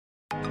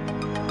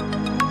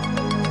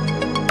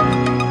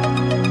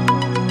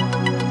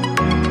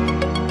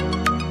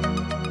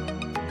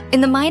In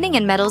the mining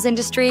and metals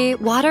industry,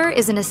 water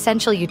is an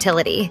essential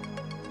utility.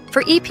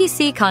 For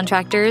EPC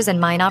contractors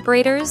and mine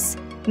operators,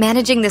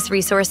 managing this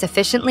resource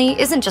efficiently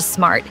isn't just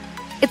smart,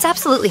 it's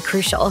absolutely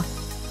crucial.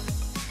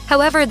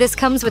 However, this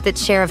comes with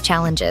its share of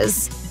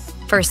challenges.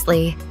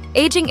 Firstly,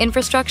 aging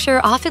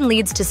infrastructure often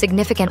leads to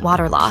significant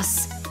water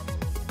loss.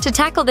 To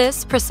tackle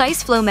this,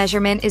 precise flow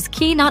measurement is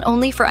key not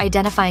only for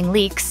identifying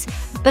leaks,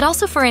 but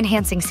also for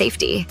enhancing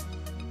safety.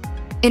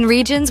 In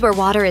regions where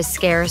water is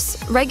scarce,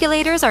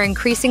 regulators are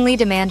increasingly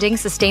demanding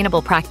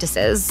sustainable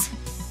practices.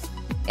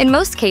 In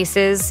most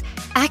cases,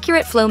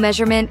 accurate flow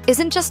measurement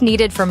isn't just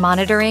needed for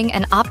monitoring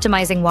and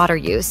optimizing water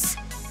use.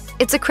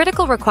 It's a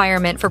critical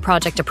requirement for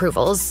project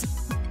approvals.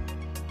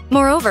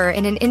 Moreover,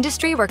 in an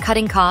industry where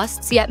cutting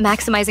costs yet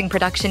maximizing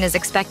production is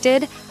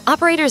expected,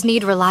 operators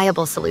need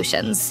reliable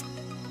solutions.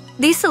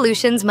 These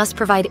solutions must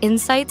provide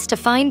insights to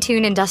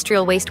fine-tune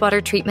industrial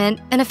wastewater treatment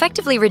and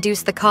effectively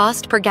reduce the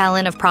cost per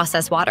gallon of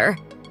processed water.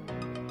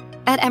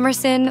 At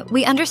Emerson,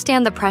 we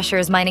understand the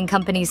pressures mining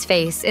companies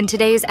face in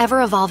today's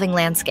ever-evolving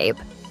landscape.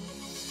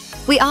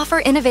 We offer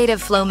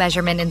innovative flow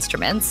measurement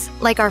instruments,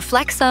 like our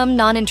Flexim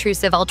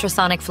non-intrusive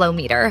ultrasonic flow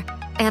meter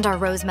and our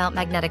Rosemount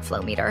magnetic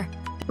flow meter.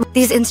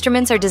 These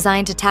instruments are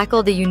designed to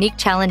tackle the unique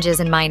challenges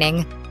in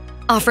mining,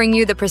 offering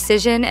you the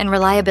precision and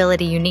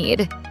reliability you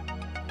need.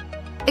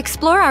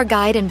 Explore our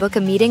guide and book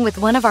a meeting with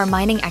one of our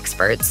mining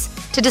experts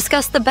to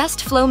discuss the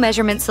best flow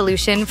measurement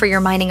solution for your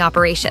mining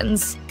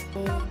operations.